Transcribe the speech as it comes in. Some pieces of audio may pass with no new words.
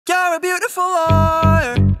you're a beautiful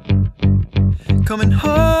liar. Coming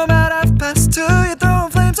home at 2:30, you're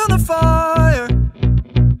throwing flames on the fire.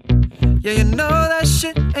 Yeah, you know that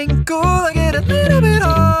shit ain't cool, I get a little bit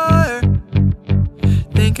higher.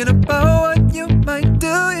 Thinking about what you might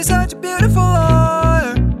do, you're such a beautiful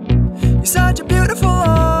liar. You're such a beautiful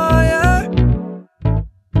liar.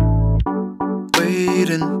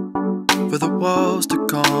 Waiting for the walls to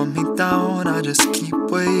calm me down, I just keep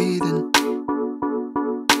waiting.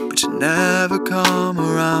 But you never come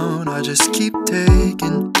around, I just keep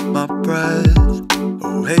taking my breath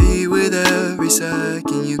away with every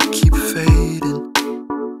second you keep fading.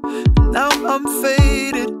 Now I'm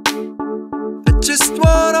faded, I just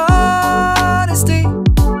want honesty.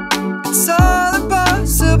 It's all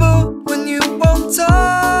impossible when you won't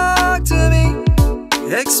talk to me,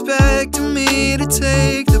 expecting me to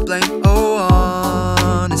take the blame. Oh,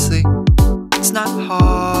 honestly, it's not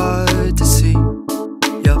hard to see.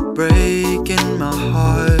 You're breaking my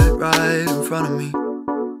heart right in front of me.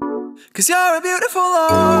 'Cause you're a beautiful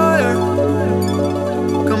liar.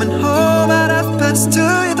 Coming home at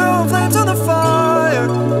 2:30, you're throwing flames on the fire.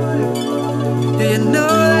 Yeah, you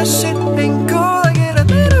know that shit ain't cool, I get a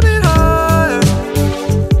little bit higher.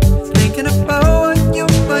 Thinking about what you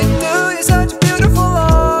might do, you're such a beautiful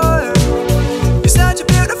liar. You're such a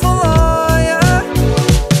beautiful liar.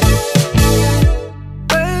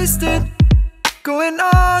 Wasted, going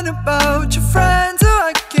on about your friends, oh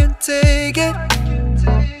I can't take it.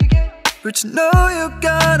 But you know you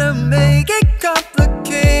gotta make it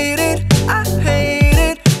complicated. I hate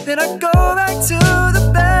it, then I go back to the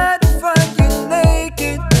bed and find you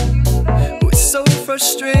naked. Oh, it's so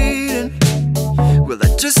frustrating. Well, I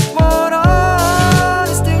just want all